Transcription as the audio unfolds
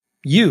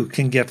You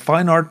can get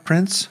fine art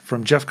prints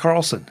from Jeff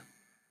Carlson.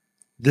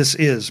 This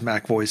is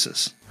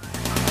MacVoices.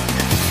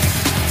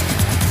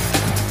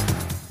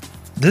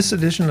 This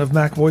edition of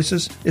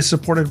MacVoices is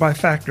supported by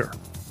Factor.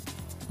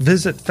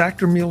 Visit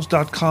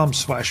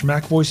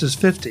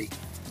factormeals.com/MacVoices50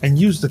 and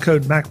use the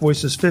code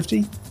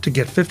MacVoices50 to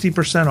get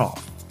 50%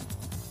 off.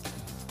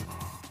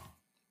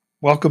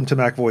 Welcome to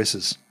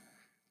MacVoices.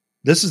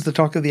 This is the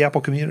talk of the Apple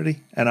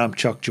community, and I'm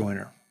Chuck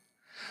Joyner.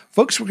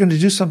 Folks, we're going to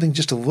do something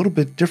just a little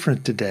bit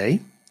different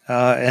today.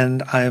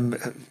 And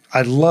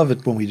I love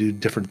it when we do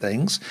different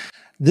things.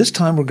 This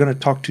time we're going to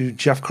talk to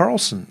Jeff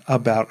Carlson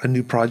about a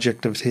new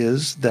project of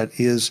his that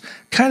is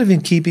kind of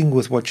in keeping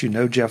with what you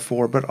know Jeff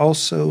for, but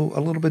also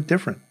a little bit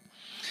different.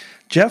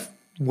 Jeff,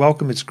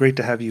 welcome. It's great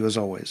to have you as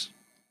always.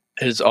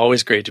 It is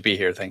always great to be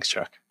here. Thanks,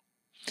 Chuck.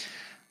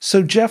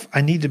 So, Jeff,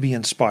 I need to be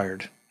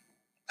inspired.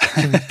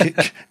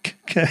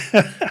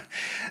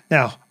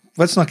 Now,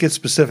 let's not get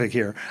specific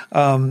here,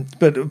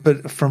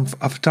 but from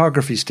a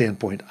photography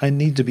standpoint, I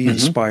need to be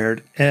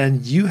inspired,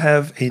 and you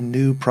have a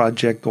new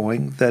project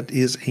going that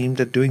is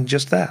aimed at doing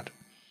just that.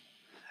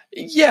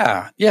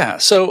 Yeah.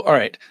 So, all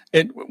right,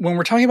 when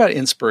we're talking about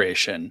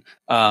inspiration,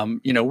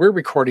 we're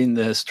recording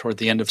this toward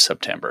the end of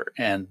September,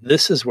 and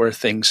this is where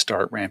things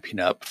start ramping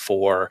up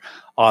for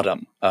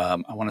autumn. I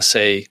want to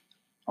say,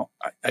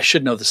 I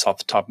should know this off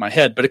the top of my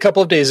head, but a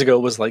couple of days ago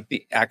was like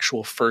the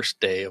actual first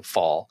day of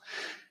fall.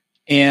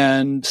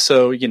 And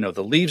so,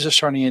 the leaves are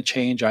starting to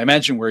change. I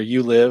imagine where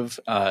you live,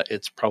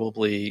 it's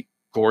probably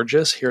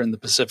gorgeous here in the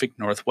Pacific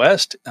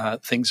Northwest.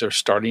 Things are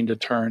starting to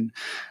turn.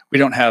 We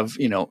don't have,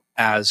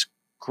 as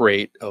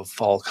great of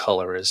fall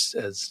color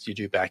as you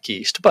do back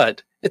east,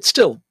 but it's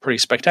still pretty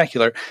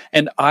spectacular.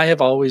 And I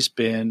have always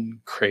been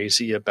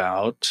crazy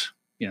about,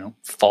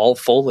 fall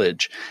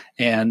foliage,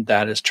 and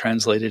that is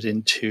translated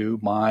into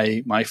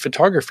my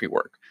photography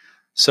work.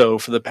 So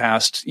for the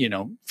past,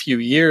 few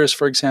years,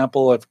 for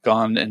example, I've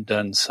gone and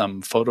done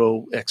some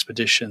photo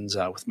expeditions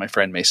with my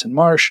friend Mason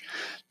Marsh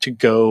to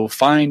go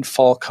find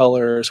fall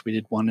colors. We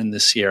did one in the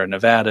Sierra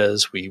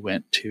Nevadas. We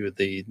went to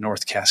the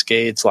North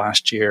Cascades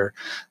last year.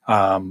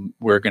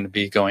 We're going to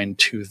be going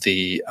to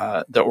the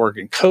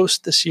Oregon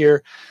coast this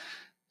year.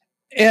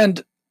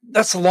 And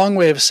that's a long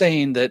way of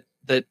saying that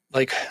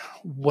like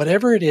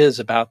whatever it is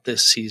about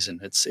this season,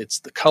 it's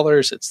the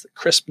colors, it's the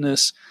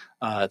crispness,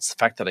 it's the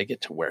fact that I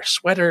get to wear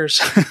sweaters.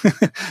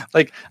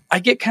 Like I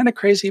get kind of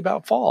crazy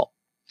about fall.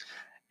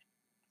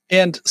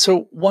 And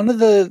so one of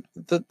the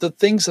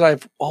things that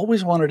I've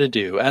always wanted to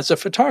do as a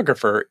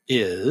photographer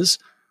is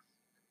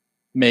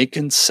make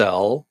and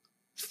sell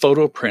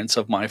photo prints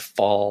of my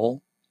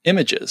fall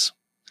images.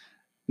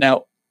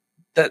 Now,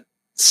 that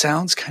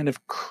sounds kind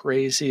of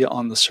crazy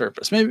on the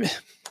surface.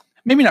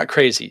 Maybe not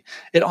crazy.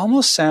 It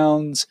almost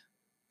sounds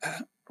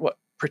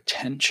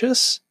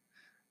pretentious.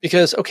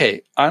 Because,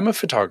 okay, I'm a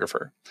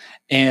photographer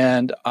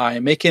and I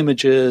make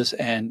images,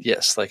 and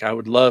yes, like I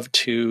would love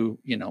to,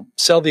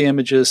 sell the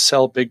images,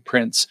 sell big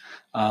prints.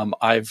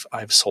 I've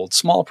sold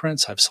small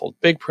prints, I've sold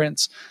big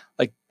prints.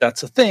 Like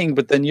that's a thing.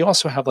 But then you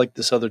also have like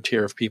this other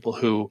tier of people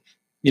who,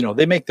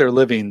 they make their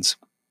livings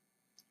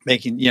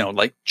making,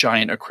 like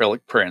giant acrylic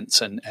prints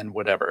and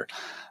whatever.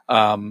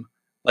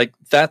 Like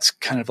that's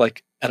kind of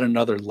like at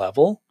another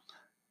level.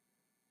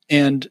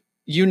 And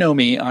you know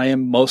me, I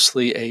am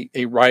mostly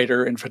a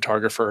writer and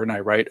photographer, and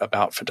I write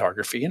about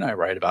photography and I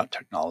write about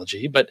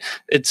technology, but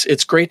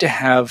it's great to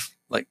have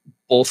like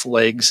both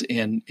legs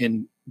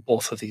in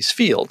both of these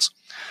fields.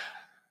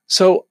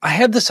 So I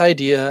had this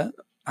idea,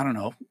 I don't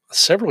know,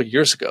 several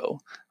years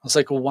ago. I was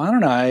like, well, why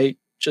don't I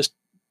just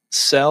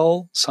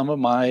sell some of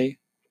my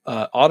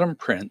autumn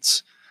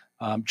prints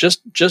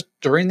just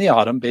during the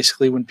autumn,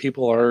 basically when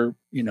people are,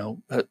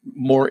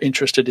 more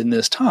interested in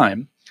this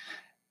time,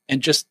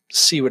 and just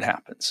see what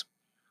happens.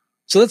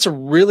 So that's a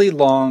really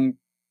long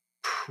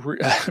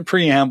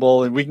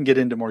preamble, and we can get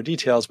into more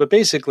details. But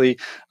basically,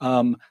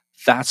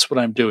 that's what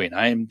I'm doing.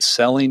 I am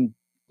selling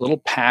little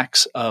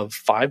packs of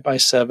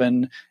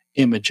 5x7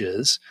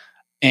 images,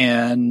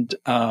 and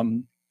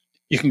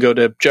you can go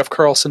to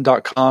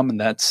jeffcarlson.com,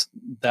 and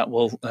that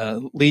will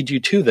lead you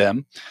to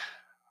them.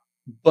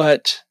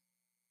 But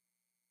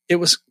it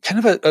was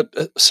kind of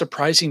a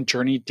surprising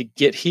journey to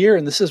get here,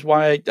 and this is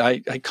why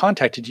I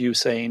contacted you,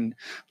 saying,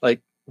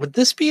 like, would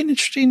this be an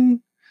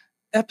interesting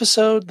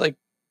episode? Like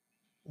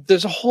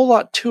there's a whole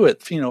lot to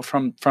it, from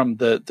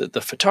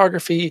the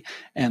photography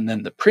and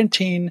then the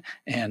printing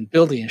and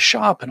building a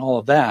shop and all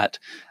of that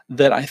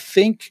I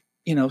think,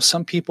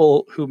 some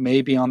people who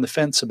may be on the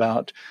fence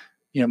about,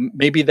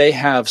 maybe they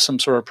have some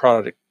sort of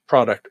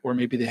product, or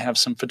maybe they have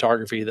some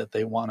photography that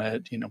they want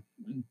to,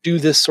 do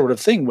this sort of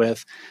thing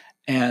with.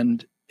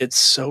 And it's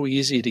so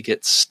easy to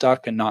get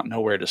stuck and not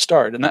know where to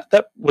start. And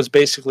that was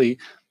basically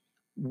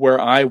where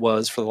I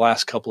was for the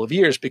last couple of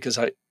years, because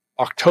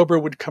October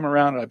would come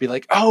around and I'd be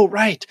like, oh,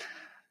 right,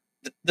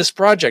 this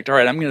project. All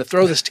right, I'm going to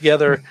throw this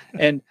together.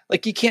 And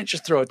like, you can't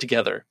just throw it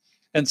together.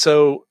 And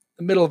so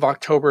the middle of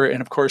October,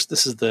 and of course,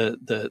 this is the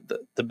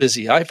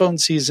busy iPhone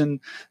season.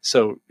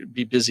 So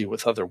be busy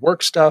with other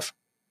work stuff.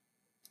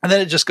 And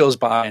then it just goes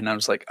by, and I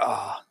was like,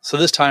 so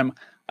this time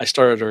I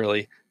started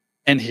early,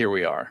 and here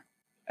we are.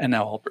 And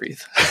now I'll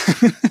breathe.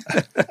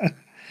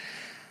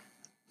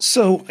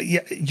 So,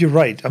 yeah, you're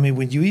right. I mean,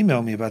 when you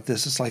email me about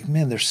this, it's like,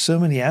 man, there's so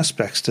many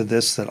aspects to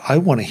this that I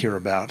want to hear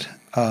about.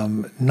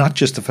 Not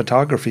just the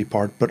photography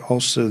part, but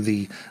also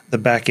the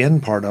back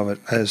end part of it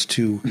as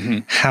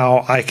to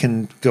how I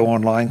can go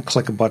online,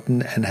 click a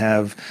button, and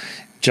have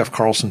Jeff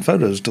Carlson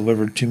photos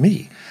delivered to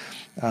me.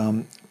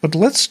 But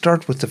let's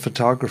start with the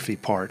photography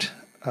part,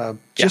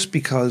 just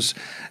because,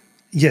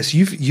 yes,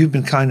 you've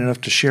been kind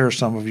enough to share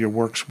some of your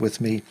works with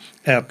me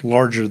at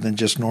larger than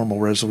just normal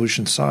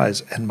resolution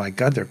size, and my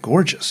God, they're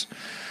gorgeous.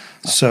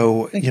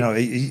 So,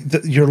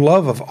 your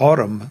love of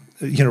autumn,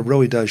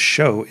 really does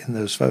show in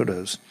those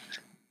photos.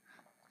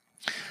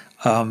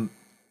 And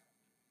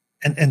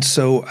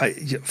so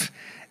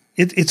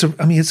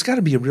it's got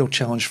to be a real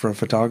challenge for a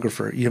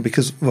photographer,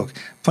 because look,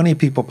 plenty of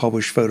people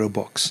publish photo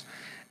books,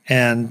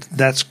 and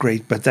that's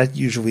great, but that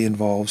usually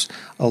involves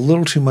a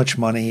little too much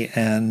money,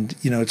 and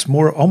it's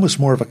almost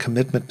more of a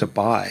commitment to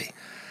buy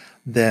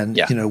than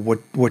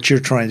what you're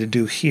trying to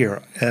do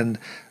here. And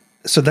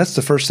so that's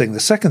the first thing. The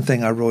second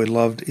thing I really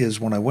loved is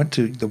when I went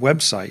to the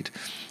website.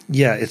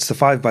 Yeah, it's the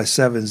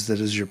 5x7s that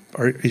is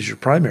your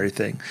primary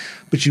thing,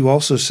 but you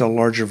also sell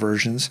larger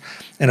versions.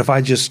 And if I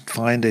just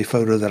find a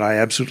photo that I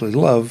absolutely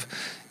love,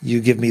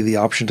 you give me the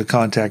option to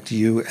contact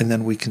you, and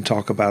then we can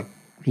talk about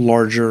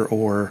larger,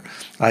 or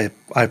I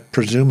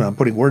presume, and I'm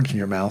putting words in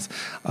your mouth,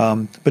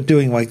 but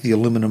doing like the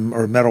aluminum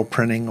or metal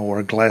printing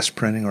or glass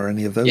printing or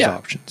any of those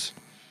options.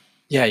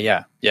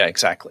 Yeah,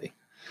 exactly.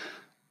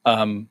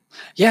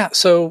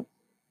 So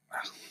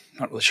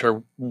not really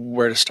sure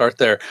where to start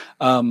there.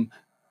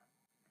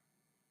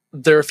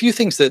 There are a few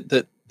things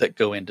that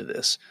go into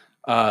this.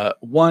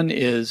 One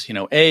is,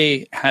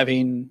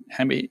 having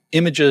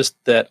images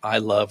that I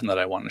love and that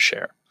I want to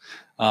share.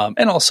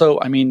 And also,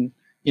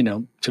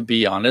 to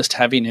be honest,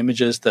 having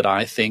images that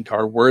I think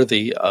are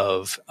worthy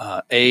of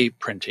A,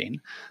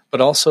 printing, but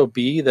also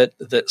B,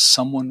 that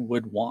someone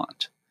would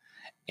want.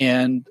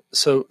 And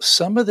so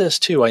some of this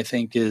too, I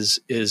think,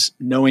 is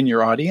knowing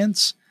your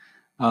audience.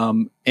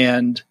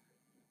 And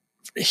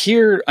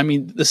here,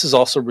 this is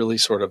also really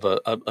sort of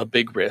a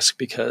big risk,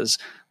 because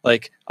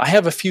like I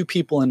have a few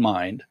people in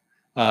mind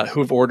who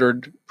have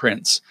ordered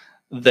prints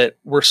that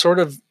were sort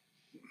of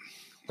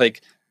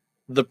like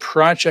the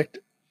project.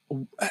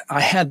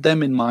 I had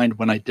them in mind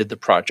when I did the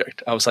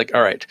project. I was like,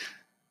 all right,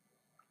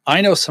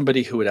 I know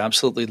somebody who would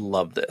absolutely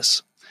love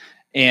this,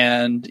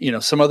 and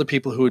some other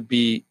people who would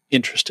be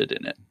interested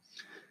in it.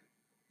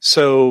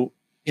 So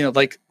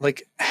like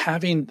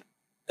having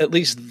at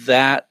least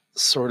that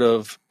sort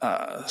of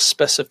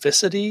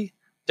specificity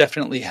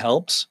definitely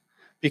helps,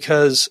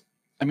 because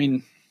I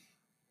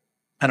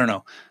don't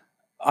know,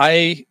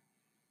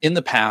 in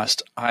the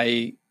past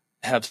I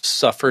have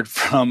suffered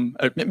from,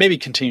 maybe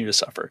continue to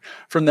suffer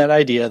from, that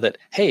idea that,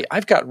 hey,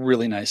 I've got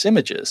really nice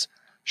images,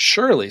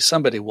 surely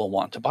somebody will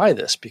want to buy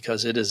this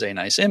because it is a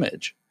nice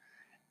image.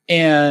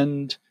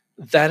 And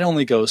that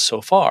only goes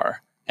so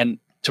far. And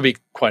to be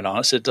quite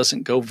honest, it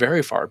doesn't go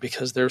very far,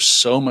 because there's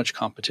so much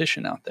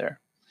competition out there.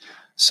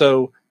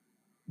 So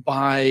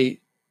by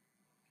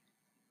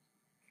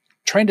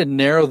trying to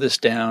narrow this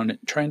down,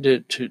 trying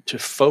to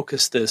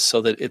focus this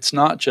so that it's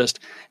not just,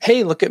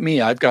 hey, look at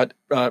me, I've got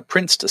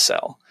prints to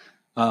sell.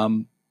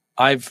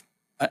 There's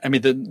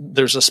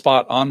a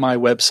spot on my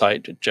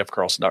website,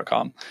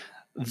 jeffcarlson.com,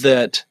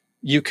 that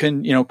you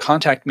can,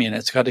 contact me, and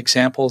it's got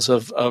examples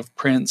of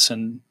prints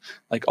and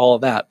like all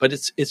of that, but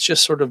it's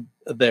just sort of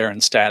there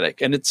and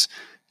static. And it's,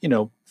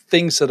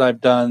 things that I've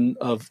done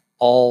of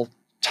all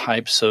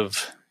types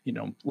of,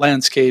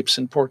 landscapes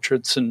and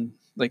portraits and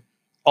like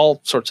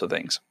all sorts of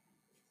things.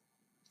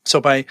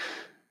 So by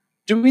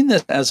doing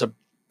this as a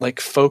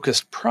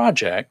focused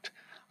project,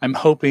 I'm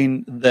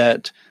hoping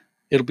that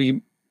it'll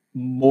be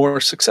more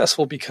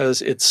successful,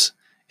 because it's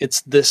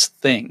this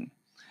thing.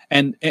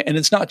 And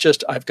it's not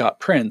just I've got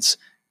prints,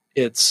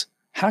 it's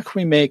how can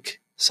we make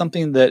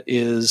something that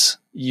is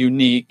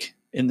unique,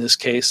 in this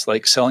case,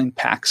 like selling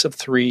packs of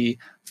 3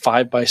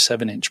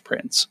 5x7-inch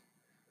prints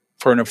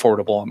for an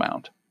affordable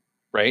amount,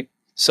 right?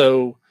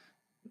 So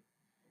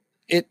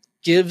it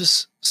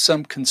gives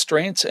some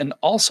constraints, and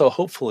also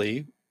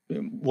hopefully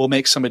will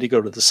make somebody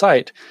go to the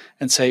site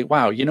and say,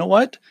 wow, you know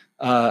what?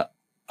 I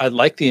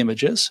like the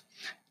images,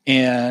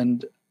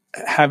 and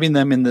having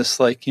them in this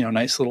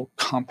nice little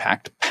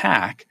compact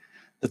pack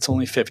that's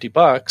only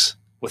 $50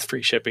 with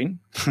free shipping.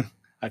 I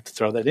have to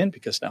throw that in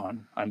because now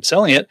I'm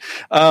selling it.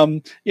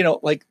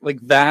 Like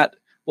that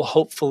will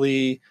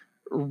hopefully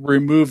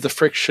remove the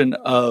friction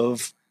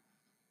of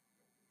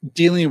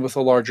dealing with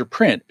a larger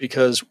print,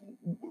 because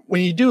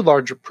when you do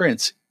larger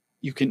prints,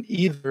 you can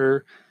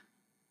either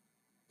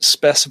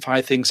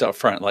specify things up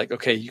front, like,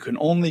 okay, you can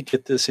only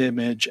get this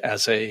image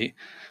as a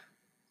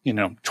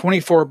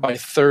 24 by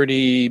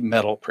 30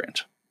 metal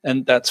print,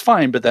 and that's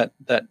fine, but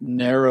that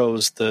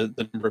narrows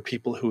the number of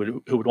people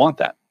who would want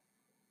that.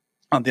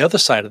 On the other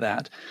side of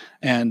that,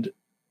 and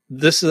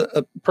this is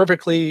a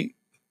perfectly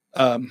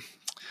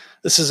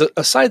this is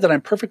a side that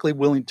I'm perfectly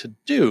willing to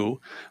do,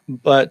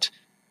 but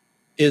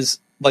is,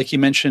 like you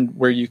mentioned,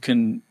 where you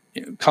can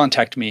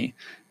contact me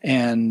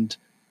and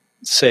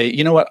say,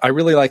 you know what, I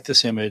really like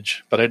this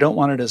image, but I don't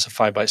want it as a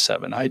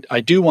 5x7.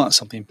 I do want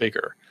something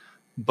bigger,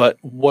 but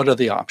what are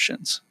the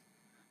options?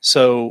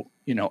 So,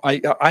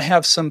 I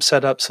have some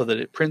set up so that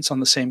it prints on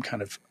the same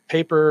kind of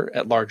paper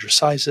at larger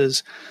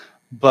sizes,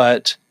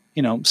 but,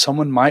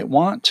 someone might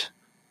want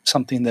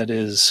something that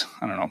is,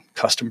 I don't know,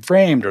 custom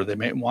framed, or they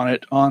might want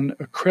it on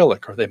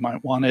acrylic, or they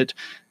might want it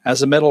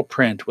as a metal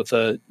print with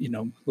a,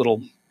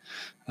 little,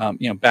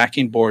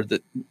 backing board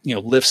that,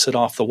 lifts it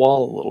off the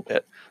wall a little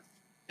bit.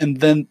 And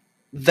then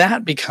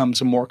that becomes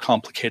a more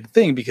complicated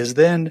thing, because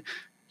then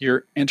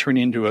you're entering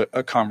into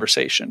a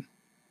conversation.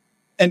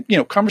 And,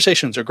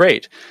 conversations are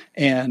great.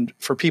 And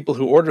for people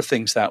who order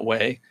things that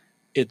way,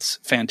 it's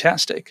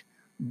fantastic.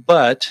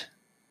 But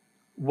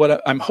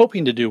what I'm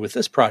hoping to do with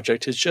this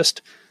project is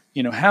just,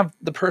 have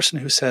the person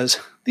who says,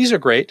 these are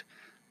great,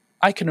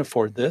 I can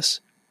afford this,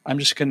 I'm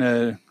just going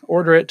to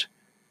order it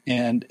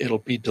and it'll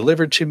be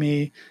delivered to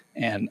me.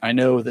 And I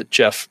know that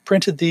Jeff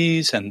printed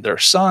these and they're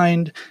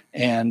signed,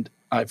 and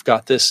I've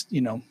got this,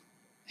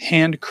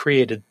 hand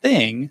created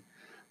thing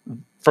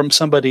from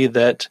somebody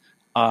that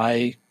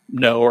I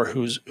know, or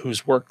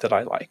whose work that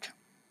I like.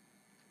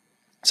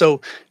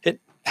 So it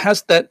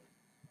has that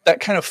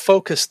kind of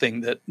focus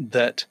thing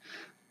that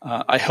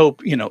I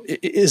hope,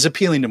 is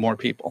appealing to more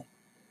people.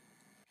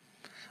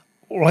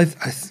 Well,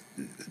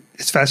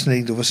 it's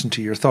fascinating to listen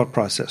to your thought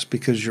process,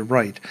 because you're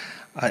right.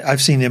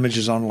 I've seen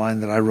images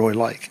online that I really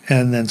like,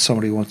 and then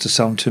somebody wants to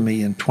sell them to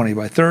me in 20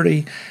 by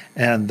 30,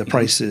 and the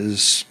price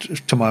is,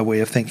 to my way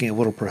of thinking, a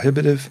little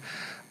prohibitive.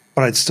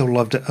 But I'd still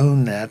love to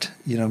own that,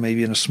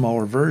 maybe in a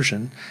smaller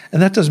version.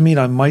 And that doesn't mean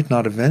I might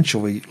not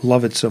eventually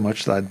love it so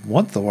much that I'd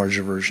want the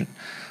larger version.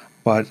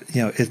 But,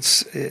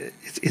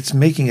 it's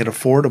making it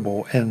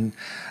affordable. And,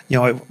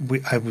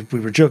 we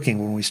were joking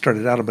when we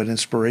started out about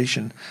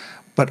inspiration.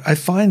 But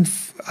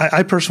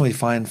I personally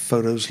find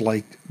photos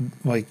like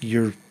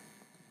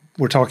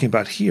we're talking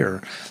about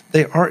here,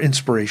 they are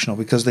inspirational,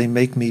 because they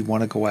make me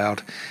want to go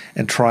out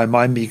and try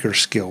my meager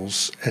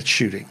skills at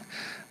shooting.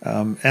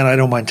 And I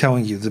don't mind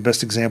telling you, the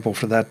best example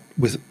for that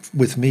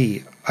with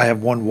me, I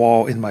have one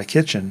wall in my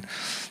kitchen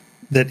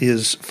that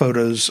is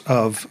photos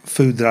of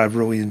food that I've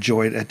really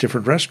enjoyed at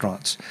different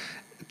restaurants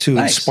to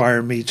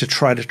inspire me to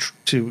try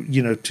to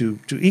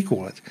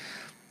equal it.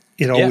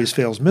 It always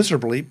fails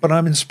miserably, but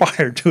I'm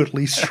inspired to at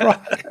least try.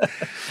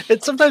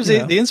 It's sometimes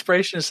the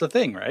inspiration is the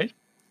thing, right?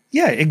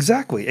 Yeah,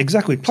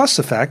 exactly. Plus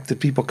the fact that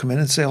people come in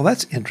and say, "Oh,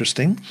 that's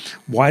interesting.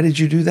 Why did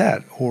you do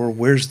that?" Or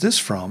 "Where's this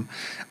from?"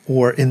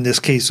 Or in this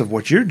case of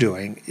what you're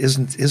doing,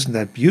 isn't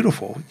that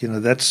beautiful?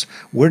 That's,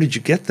 where did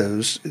you get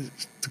those?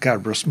 The guy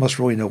must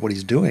really know what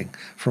he's doing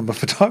from a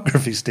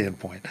photography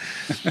standpoint.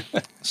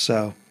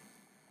 So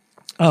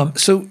at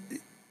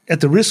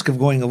the risk of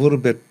going a little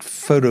bit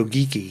photo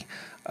geeky,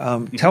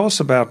 tell us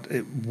about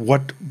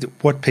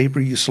what paper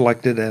you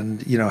selected,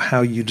 and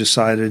how you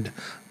decided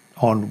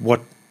on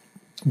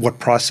what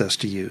process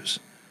to use.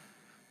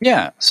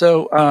 Yeah.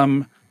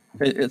 So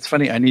it's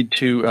funny. I need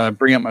to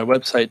bring up my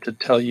website to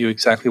tell you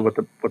exactly what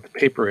the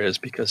paper is,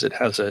 because it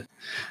has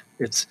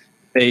it's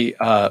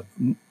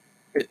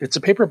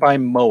a paper by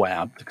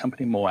Moab, the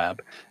company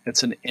Moab.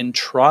 It's an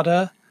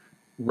Entrada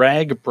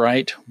Rag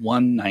Bright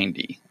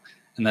 190,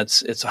 and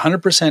it's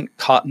 100%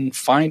 cotton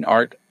fine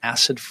art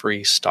acid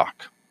free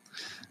stock.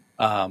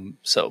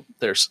 So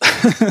there's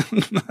that's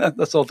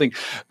the whole thing.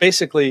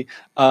 Basically,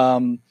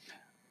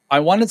 I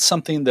wanted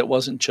something that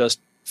wasn't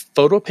just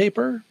photo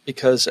paper,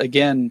 because,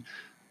 again,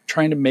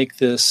 trying to make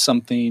this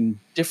something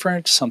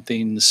different,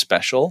 something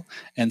special.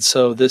 And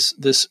so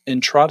this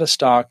Entrada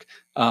stock,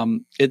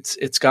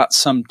 it's got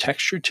some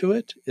texture to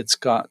it. It's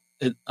got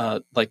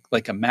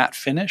like a matte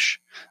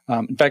finish.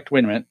 In fact,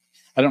 wait a minute.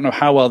 I don't know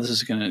how well this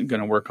is going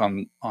to work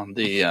on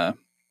the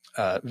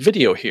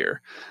video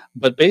here,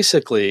 but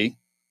basically,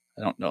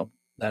 I don't know.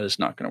 That is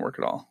not going to work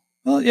at all.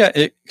 Well, yeah,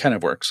 it kind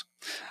of works.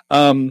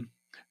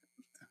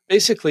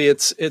 Basically,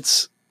 it's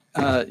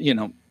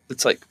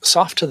like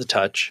soft to the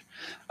touch,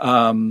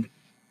 and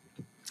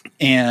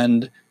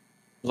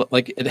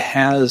like it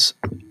has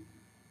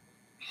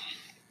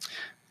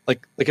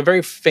like a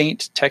very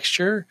faint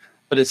texture,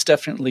 but it's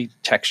definitely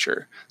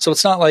texture. So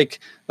it's not like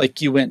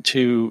you went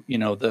to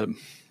the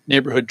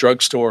neighborhood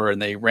drugstore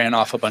and they ran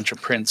off a bunch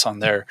of prints on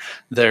their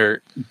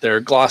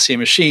glossy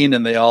machine,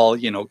 and they all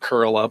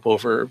curl up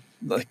over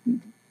like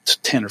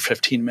 10 or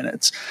 15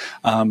 minutes.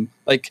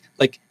 Like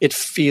it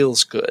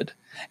feels good.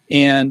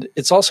 And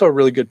it's also a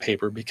really good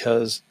paper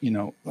because,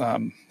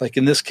 like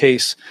in this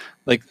case,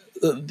 like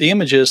the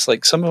images,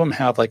 like some of them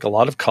have like a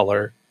lot of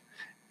color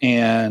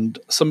and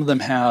some of them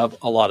have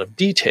a lot of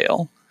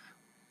detail.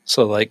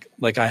 So like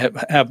I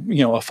have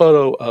a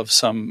photo of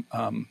some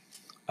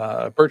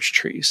birch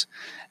trees,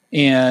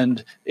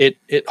 and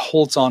it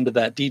holds on to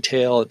that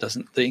detail.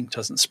 The ink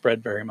doesn't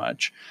spread very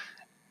much.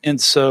 And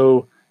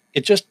so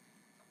it just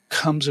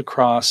comes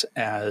across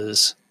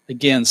as,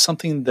 again,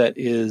 something that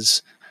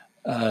is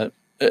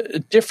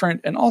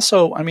different. And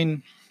also, I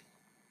mean,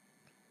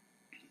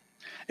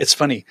 it's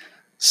funny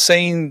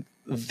saying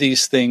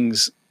these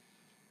things,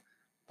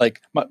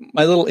 like my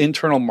little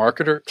internal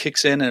marketer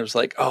kicks in and it was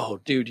like, oh,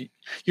 dude,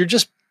 you're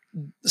just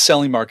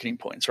selling marketing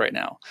points right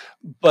now.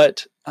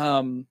 But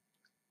I'm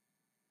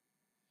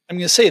going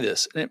to say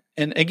this,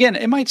 and again,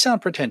 it might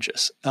sound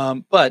pretentious,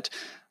 but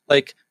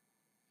like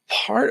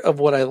part of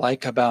what I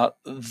like about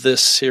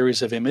this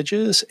series of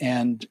images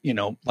and,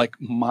 like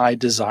my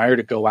desire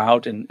to go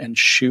out and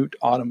shoot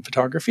autumn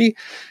photography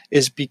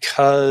is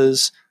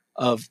because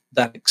of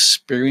that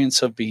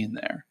experience of being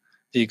there,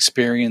 the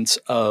experience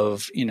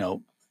of,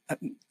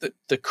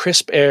 the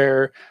crisp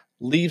air,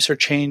 leaves are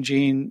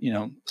changing,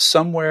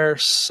 somewhere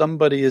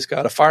somebody has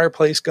got a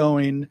fireplace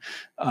going,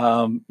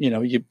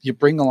 you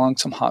bring along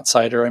some hot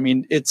cider. I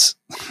mean, it's,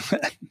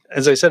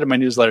 as I said in my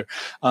newsletter,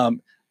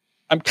 I'm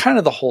kind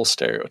of the whole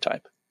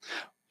stereotype,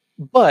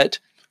 but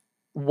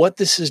what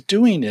this is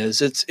doing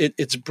is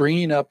it's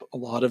bringing up a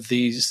lot of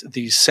these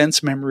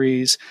sense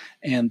memories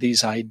and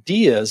these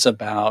ideas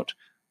about,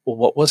 well,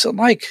 what was it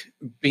like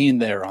being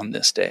there on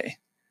this day?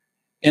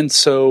 And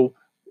so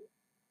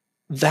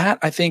that,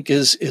 I think,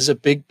 is a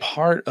big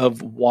part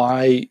of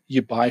why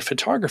you buy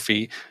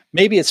photography.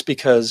 Maybe it's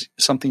because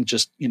something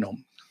just,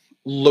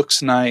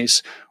 looks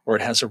nice, or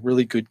it has a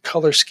really good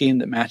color scheme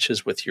that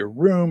matches with your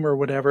room or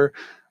whatever.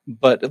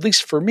 But at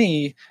least for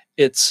me,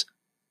 it's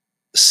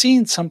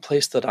seeing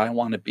someplace that I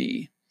want to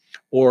be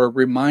or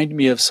remind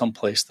me of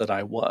someplace that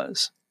I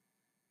was.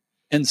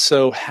 And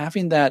so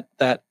having that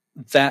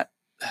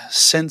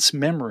sense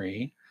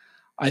memory,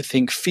 I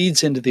think,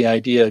 feeds into the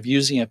idea of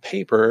using a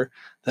paper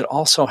that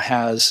also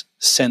has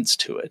sense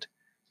to it.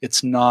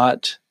 It's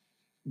not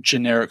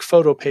generic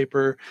photo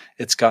paper.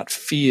 It's got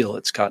feel,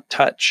 it's got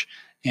touch,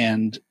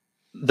 and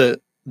the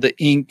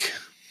ink,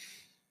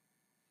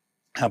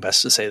 how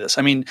best to say this?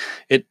 I mean,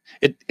 it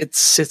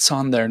sits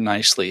on there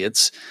nicely.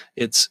 It's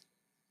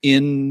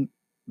in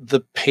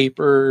the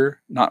paper,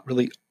 not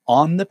really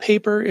on the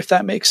paper, if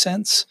that makes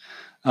sense.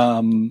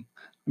 I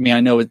mean,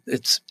 I know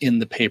it's in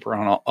the paper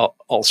on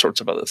all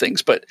sorts of other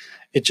things, but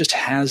it just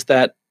has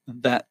that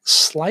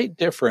slight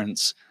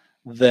difference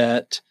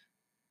that,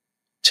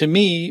 to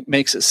me,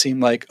 makes it seem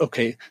like,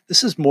 okay,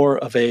 this is more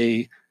of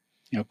a,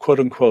 quote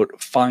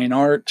unquote, fine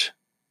art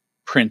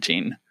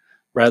printing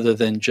rather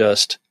than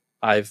just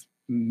I've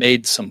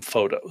made some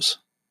photos,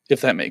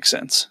 if that makes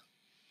sense.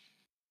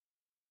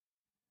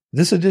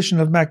 This edition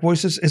of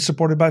MacVoices is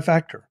supported by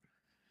Factor.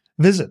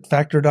 Visit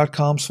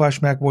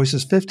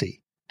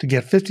factor.com/MacVoices50 to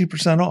get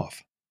 50%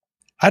 off.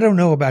 I don't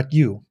know about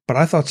you, but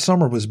I thought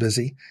summer was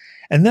busy,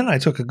 and then I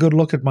took a good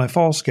look at my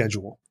fall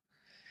schedule.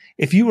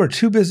 If you are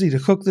too busy to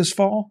cook this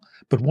fall,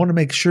 but want to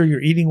make sure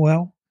you're eating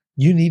well,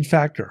 you need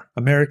Factor,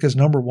 America's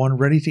 #1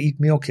 ready-to-eat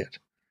meal kit.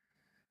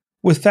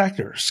 With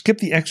Factor, skip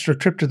the extra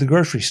trip to the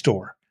grocery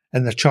store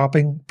and the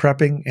chopping,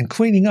 prepping, and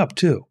cleaning up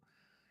too,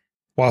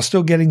 while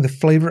still getting the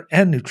flavor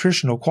and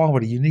nutritional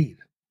quality you need.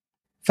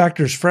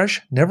 Factor's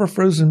fresh, never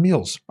frozen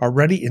meals are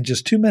ready in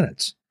just 2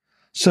 minutes,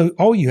 so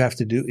all you have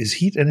to do is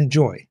heat and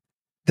enjoy,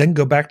 then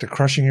go back to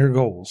crushing your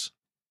goals.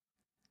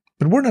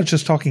 But we're not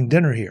just talking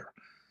dinner here.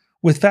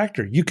 With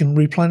Factor, you can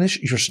replenish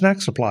your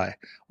snack supply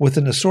with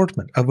an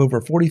assortment of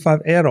over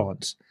 45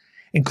 add-ons,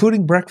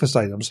 including breakfast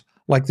items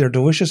like their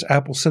delicious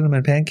apple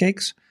cinnamon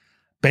pancakes,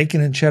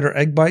 bacon and cheddar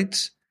egg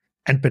bites,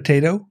 and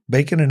potato,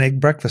 bacon, and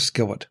egg breakfast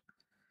skillet.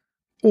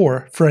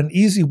 Or, for an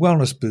easy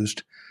wellness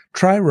boost,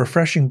 try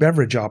refreshing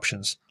beverage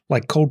options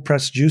like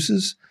cold-pressed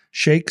juices,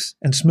 shakes,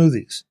 and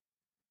smoothies.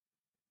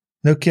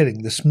 No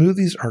kidding, the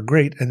smoothies are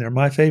great and they're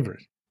my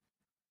favorite.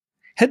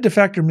 Head to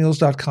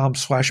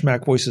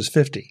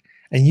factormeals.com/MacVoices50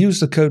 and use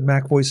the code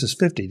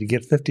MacVoices50 to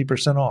get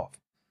 50% off.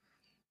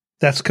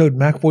 That's code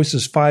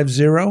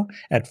MacVoices50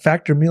 at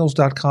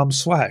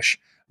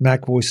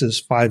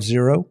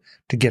factormeals.com/MacVoices50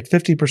 to get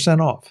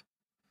 50% off.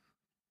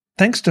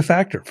 Thanks to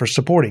Factor for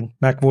supporting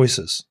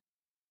MacVoices.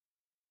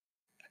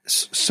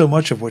 So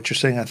much of what you're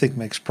saying, I think,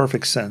 makes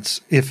perfect sense,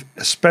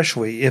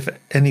 especially if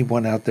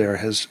anyone out there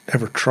has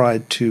ever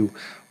tried to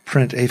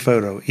print a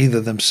photo, either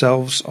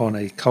themselves on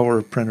a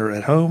color printer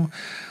at home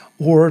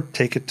or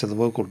take it to the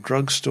local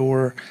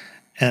drugstore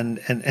and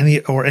any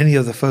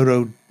of the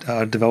photo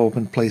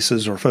development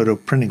places or photo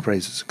printing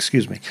places,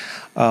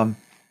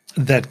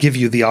 that give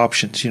you the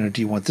options. Do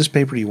you want this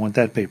paper? Do you want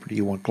that paper? Do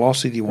you want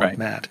glossy? Do you want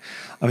matte?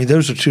 I mean,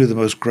 those are two of the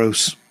most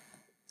gross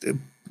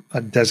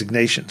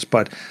designations.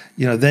 But,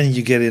 then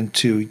you get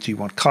into, do you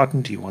want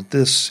cotton? Do you want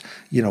this?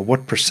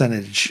 What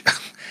percentage?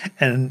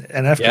 and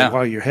after a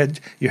while, your head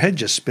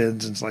just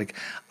spins and it's like,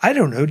 I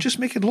don't know, just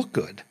make it look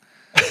good.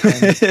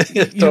 And,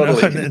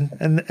 totally.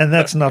 And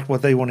that's not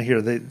what they want to hear.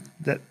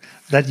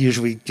 That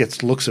usually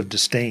gets looks of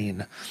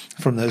disdain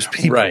from those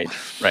people. Right.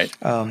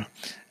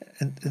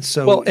 And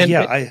so,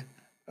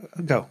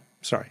 go.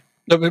 Sorry.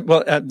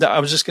 Well, I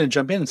was just going to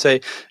jump in and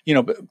say,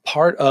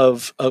 part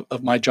of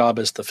my job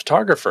as the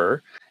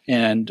photographer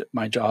and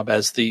my job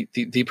as the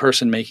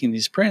person making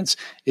these prints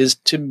is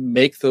to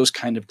make those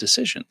kind of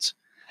decisions.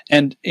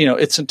 And,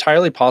 it's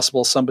entirely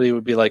possible somebody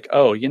would be like,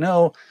 oh,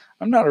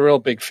 I'm not a real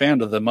big fan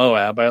of the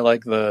Moab. I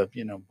like the,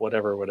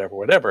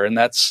 whatever. And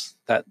that's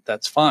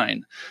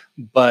fine.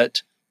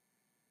 But,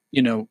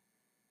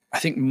 I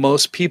think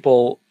most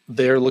people,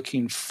 they're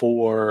looking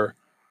for,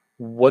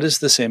 what is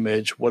this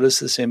image? What does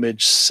this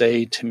image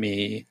say to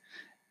me?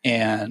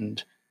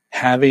 And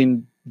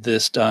having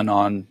this done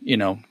on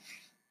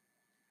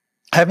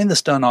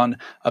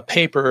a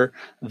paper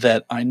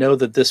that I know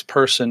that this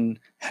person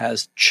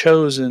has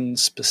chosen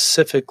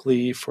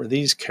specifically for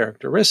these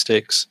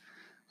characteristics,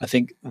 I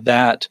think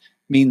that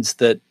means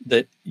that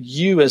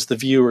you as the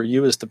viewer,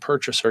 you as the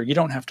purchaser, you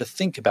don't have to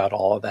think about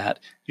all of that.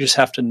 You just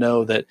have to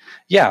know that,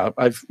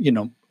 I've,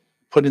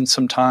 put in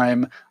some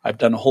time. I've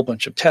done a whole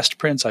bunch of test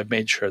prints. I've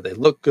made sure they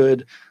look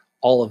good,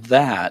 all of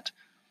that.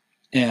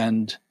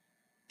 And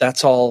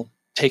that's all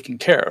taken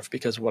care of,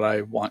 because what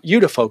I want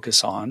you to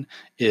focus on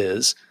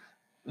is,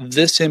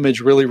 this image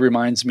really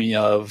reminds me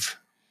of,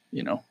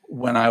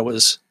 when I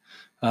was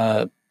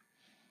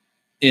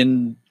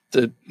in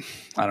the,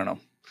 I don't know,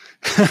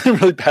 I'm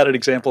really bad at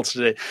examples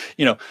today.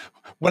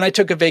 When I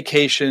took a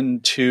vacation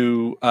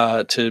to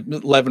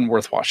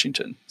Leavenworth,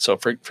 Washington. So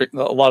for a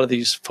lot of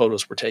these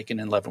photos were taken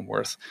in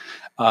Leavenworth.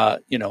 I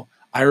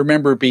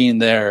remember being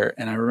there,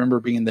 and I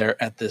remember being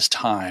there at this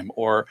time,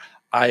 or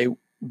I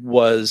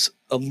was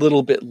a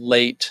little bit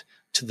late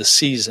to the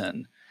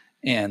season.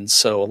 And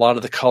so a lot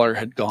of the color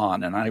had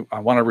gone, and I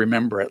want to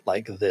remember it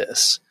like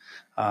this.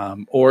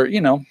 Or,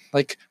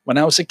 like when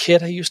I was a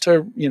kid, I used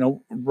to,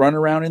 run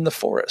around in the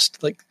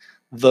forest, like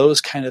those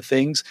kind of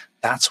things.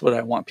 That's what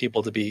I want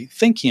people to be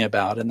thinking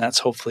about. And that's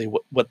hopefully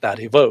what that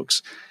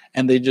evokes.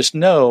 And they just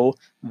know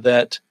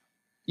that,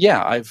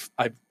 I've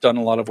done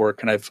a lot of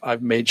work, and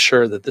I've made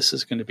sure that this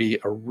is going to be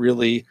a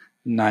really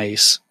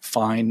nice,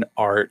 fine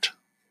art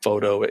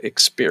photo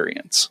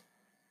experience.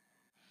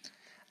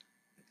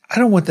 I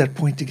don't want that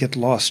point to get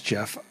lost,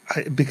 Jeff,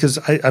 because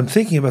I'm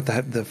thinking about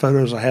the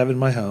photos I have in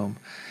my home,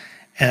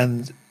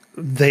 and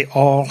they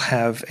all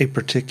have a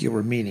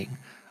particular meaning.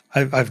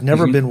 I've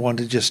never been one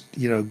to just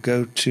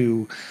go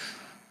to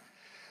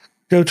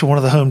one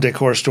of the home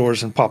decor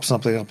stores and pop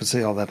something up and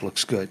say, "Oh, that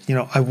looks good."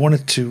 I want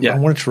it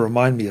to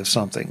remind me of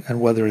something, and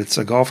whether it's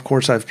a golf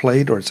course I've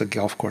played or it's a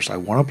golf course I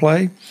want to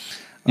play.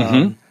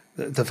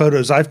 The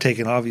photos I've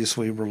taken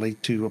obviously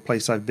relate to a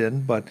place I've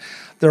been, but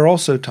there are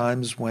also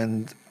times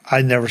when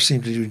I never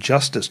seem to do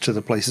justice to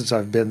the places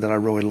I've been that I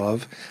really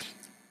love,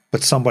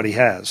 but somebody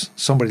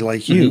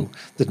like you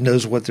that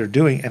knows what they're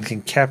doing and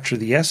can capture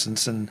the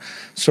essence. And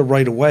so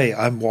right away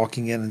I'm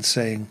walking in and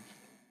saying,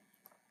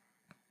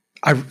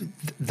 I'm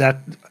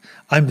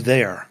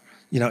there,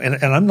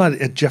 and I'm not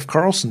at Jeff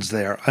Carlson's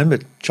there. I'm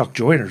at Chuck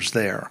Joyner's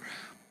there,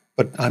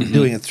 but I'm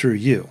doing it through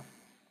you.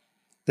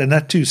 Then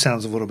that too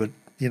sounds a little bit,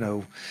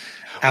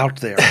 out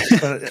there,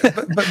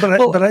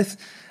 but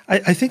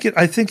I think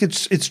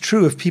it's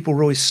true if people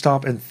really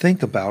stop and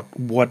think about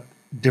what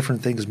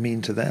different things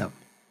mean to them.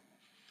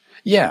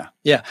 Yeah.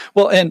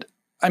 Well, and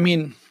I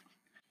mean,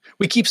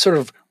 we keep sort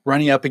of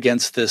running up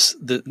against this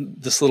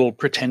little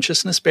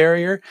pretentiousness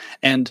barrier,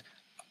 and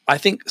I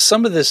think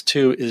some of this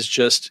too is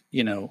just,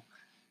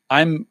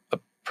 I'm a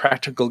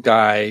practical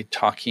guy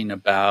talking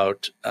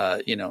about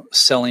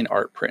selling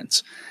art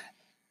prints,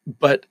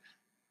 but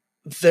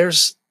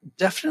there's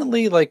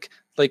definitely like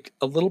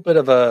a little bit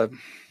of a,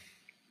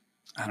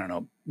 I don't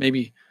know,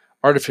 maybe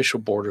artificial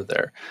border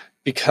there,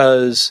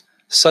 because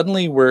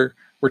suddenly we're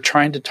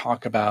trying to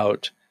talk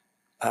about,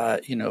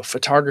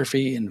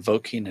 photography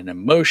invoking an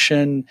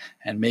emotion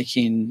and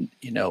making,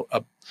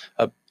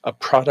 a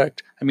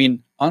product. I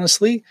mean,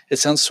 honestly, it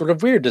sounds sort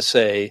of weird to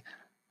say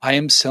I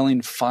am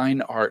selling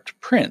fine art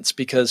prints,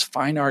 because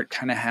fine art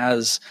kind of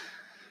has,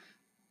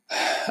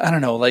 I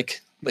don't know,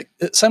 like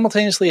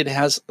simultaneously it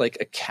has like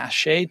a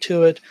cachet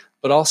to it,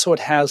 but also it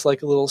has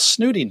like a little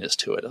snootiness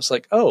to it. I was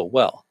like, oh,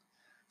 well,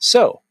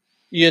 so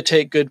you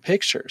take good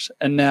pictures,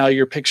 and now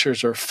your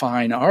pictures are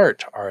fine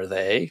art, are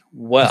they?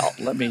 Well,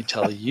 let me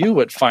tell you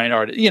what fine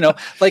art is.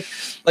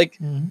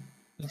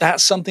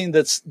 That's something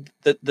that's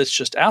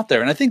just out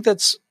there, and I think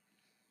that's,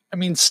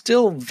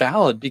 still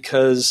valid,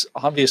 because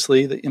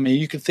obviously,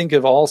 you could think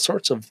of all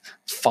sorts of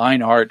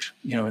fine art,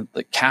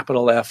 like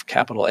capital F,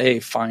 capital A,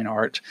 fine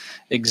art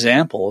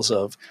examples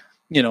of,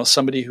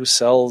 somebody who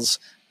sells,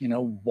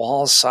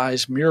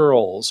 wall-size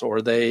murals,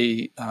 or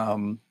they,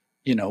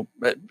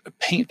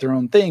 paint their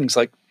own things.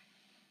 Like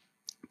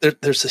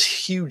there's this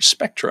huge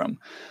spectrum,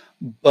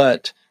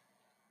 but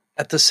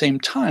at the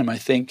same time, I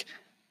think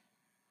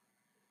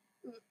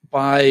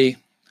by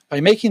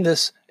making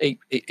this a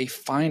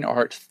fine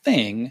art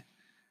thing,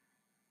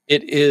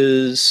 it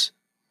is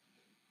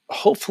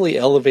hopefully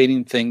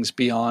elevating things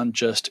beyond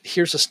just,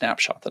 here's a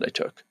snapshot that I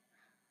took.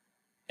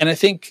 And I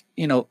think,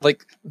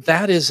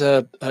 that is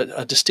a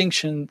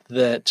distinction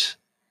that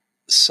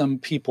some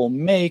people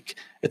make.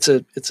 It's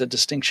a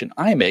distinction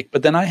I make,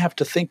 but then I have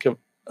to think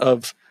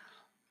of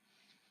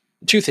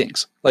two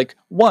things. Like,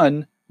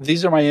 one,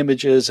 these are my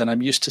images and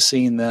I'm used to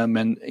seeing them,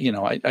 and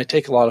I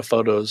take a lot of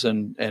photos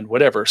and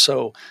whatever.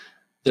 So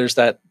there's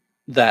that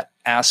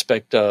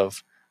aspect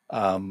of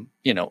I've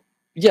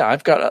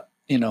got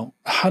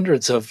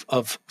hundreds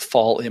of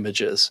fall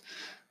images.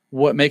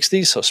 What makes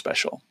these so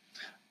special?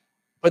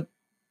 But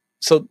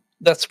so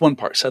that's one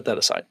part, set that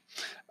aside.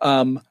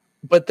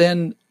 But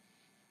then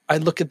I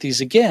look at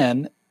these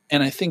again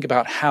and I think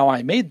about how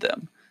I made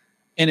them.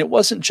 And it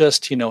wasn't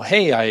just,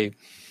 hey, I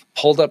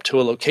pulled up to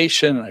a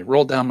location and I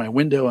rolled down my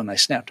window and I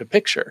snapped a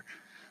picture.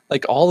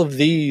 Like all of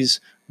these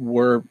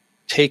were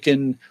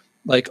taken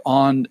like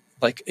on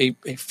like a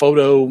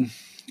photo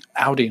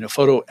outing, a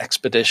photo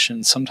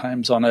expedition,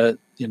 sometimes on a,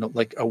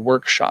 like a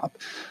workshop.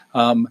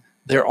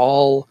 They're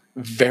all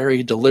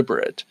very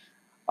deliberate.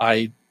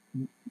 I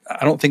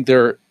don't think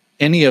there are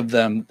any of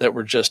them that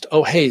were just,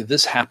 oh, hey,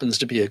 this happens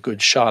to be a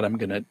good shot, I'm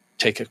going to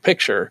take a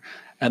picture.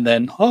 And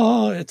then,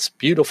 oh, it's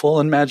beautiful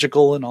and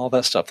magical and all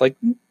that stuff. Like,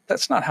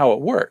 that's not how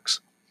it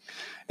works.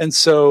 And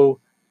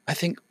so I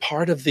think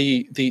part of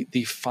the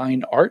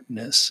fine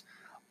artness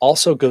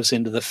also goes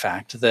into the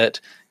fact that,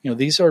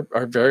 these are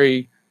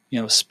very,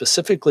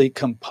 specifically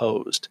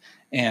composed.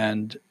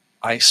 And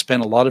I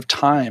spent a lot of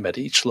time at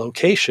each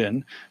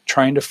location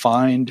trying to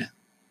find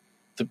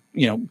the,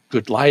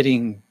 good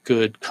lighting,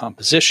 good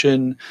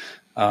composition,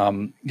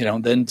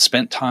 then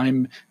spent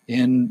time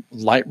in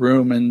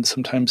Lightroom and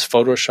sometimes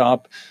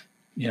Photoshop,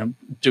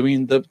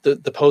 doing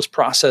the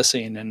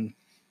post-processing. And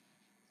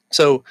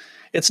so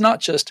it's not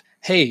just,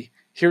 hey,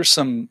 here's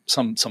some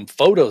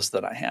photos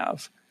that I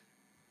have.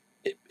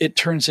 It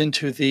turns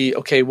into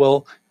okay,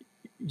 well,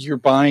 you're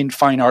buying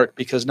fine art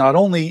because not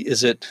only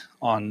is it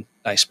on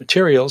nice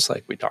materials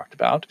like we talked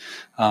about,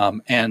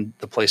 and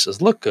the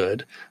places look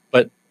good,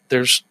 but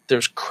there's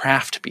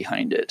craft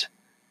behind it.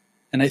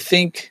 And I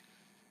think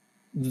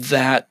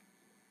that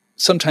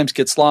sometimes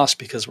gets lost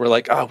because we're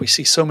like, we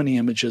see so many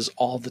images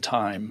all the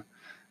time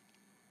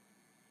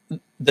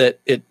that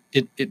it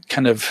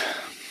kind of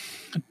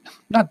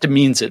not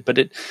demeans it, but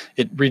it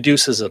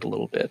reduces it a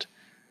little bit.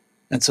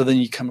 And so then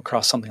you come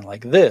across something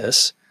like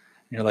this,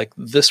 and you're like,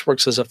 this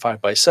works as a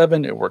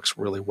 5x7. It works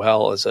really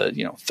well as a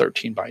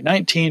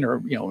 13x19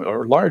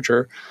 or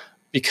larger,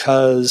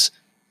 because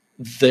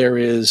there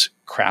is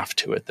craft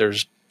to it.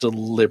 There's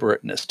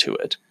deliberateness to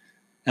it,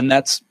 and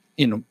that's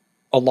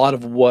a lot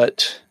of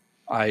what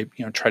I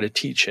try to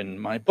teach in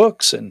my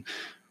books, and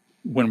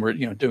when we're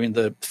doing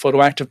the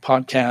Photoactive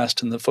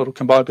podcast and the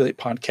Photocombobulate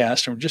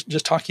podcast, and we're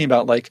just talking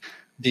about like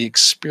the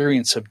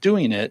experience of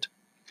doing it,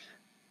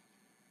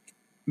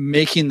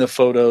 making the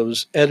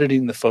photos,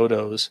 editing the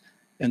photos.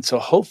 And so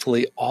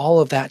hopefully all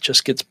of that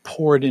just gets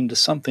poured into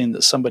something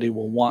that somebody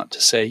will want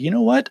to say, you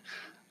know what,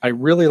 I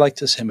really like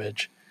this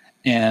image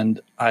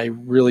and I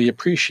really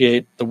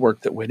appreciate the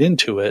work that went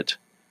into it.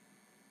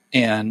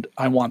 And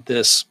I want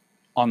this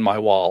on my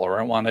wall, or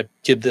I want to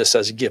give this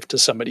as a gift to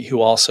somebody who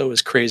also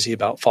is crazy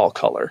about fall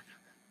color,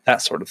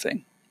 that sort of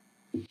thing.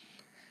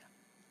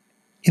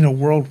 In a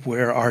world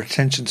where our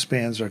attention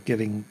spans are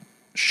getting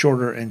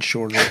shorter and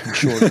shorter and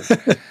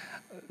shorter,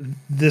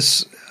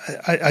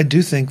 I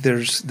do think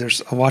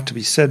there's a lot to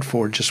be said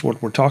for just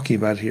what we're talking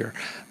about here.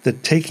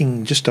 That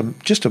taking just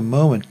a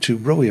moment to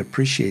really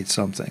appreciate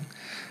something,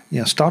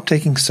 stop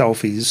taking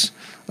selfies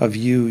of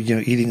you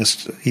eating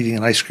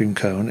an ice cream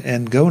cone,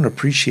 and go and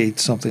appreciate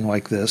something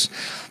like this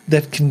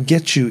that can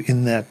get you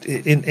in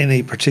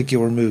a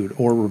particular mood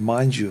or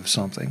remind you of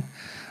something.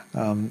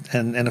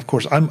 And of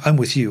course, I'm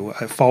with you.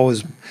 Fall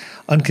is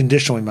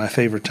unconditionally my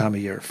favorite time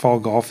of year. Fall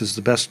golf is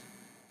the best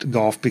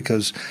golf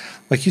because,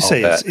 like you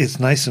say, it's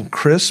nice and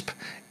crisp.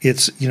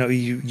 It's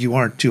you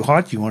aren't too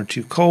hot, you aren't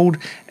too cold,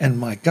 and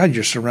my God,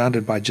 you're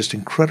surrounded by just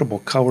incredible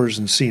colors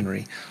and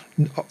scenery,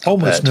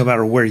 almost no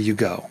matter where you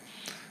go.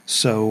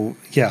 So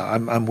yeah,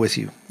 I'm with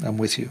you.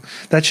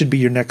 That should be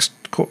your next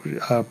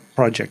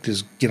project: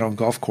 is get on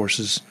golf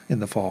courses in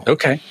the fall.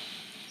 Okay.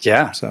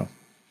 Yeah. So.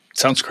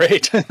 Sounds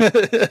great. I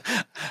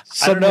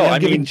don't know. I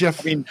mean,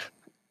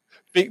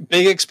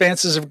 big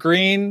expanses of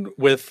green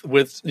with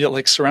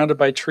like surrounded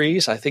by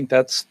trees. I think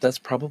that's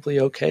probably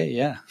okay.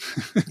 Yeah.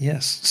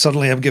 Yes.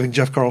 Suddenly, I'm giving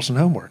Jeff Carlson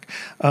homework.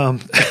 Yeah.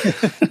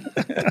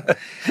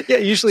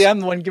 Usually, I'm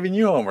the one giving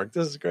you homework.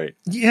 This is great.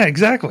 Yeah.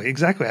 Exactly.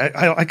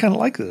 I kind of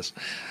like this.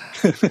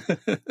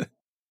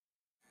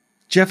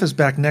 Jeff is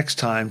back next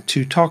time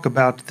to talk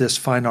about this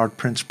fine art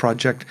prints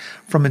project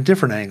from a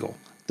different angle,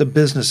 the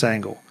business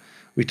angle.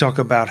 We talk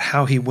about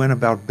how he went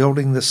about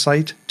building the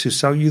site to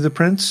sell you the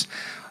prints,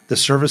 the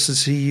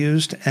services he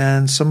used,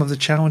 and some of the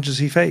challenges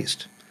he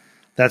faced.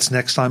 That's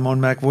next time on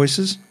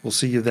MacVoices. We'll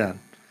see you then.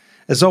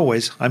 As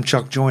always, I'm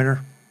Chuck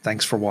Joyner.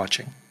 Thanks for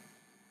watching.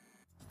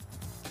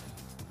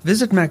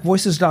 Visit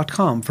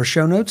MacVoices.com for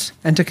show notes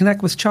and to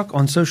connect with Chuck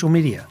on social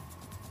media.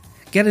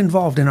 Get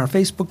involved in our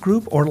Facebook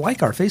group or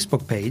like our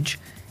Facebook page,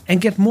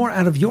 and get more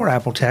out of your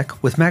Apple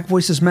tech with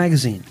MacVoices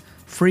Magazine,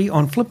 free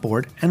on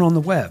Flipboard and on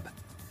the web.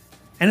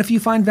 And if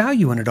you find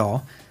value in it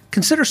all,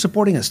 consider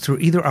supporting us through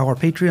either our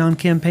Patreon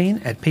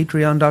campaign at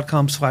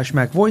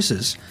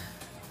patreon.com/MacVoices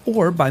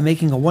or by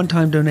making a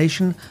one-time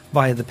donation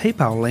via the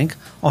PayPal link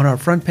on our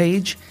front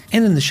page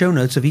and in the show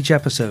notes of each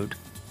episode.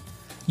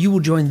 You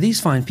will join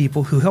these fine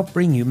people who help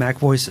bring you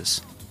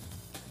MacVoices.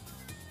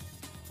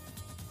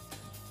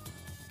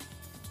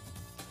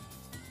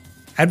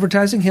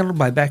 Advertising handled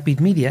by Backbeat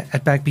Media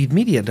at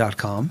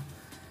backbeatmedia.com.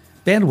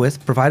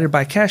 Bandwidth provided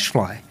by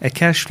CacheFly at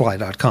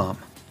cachefly.com.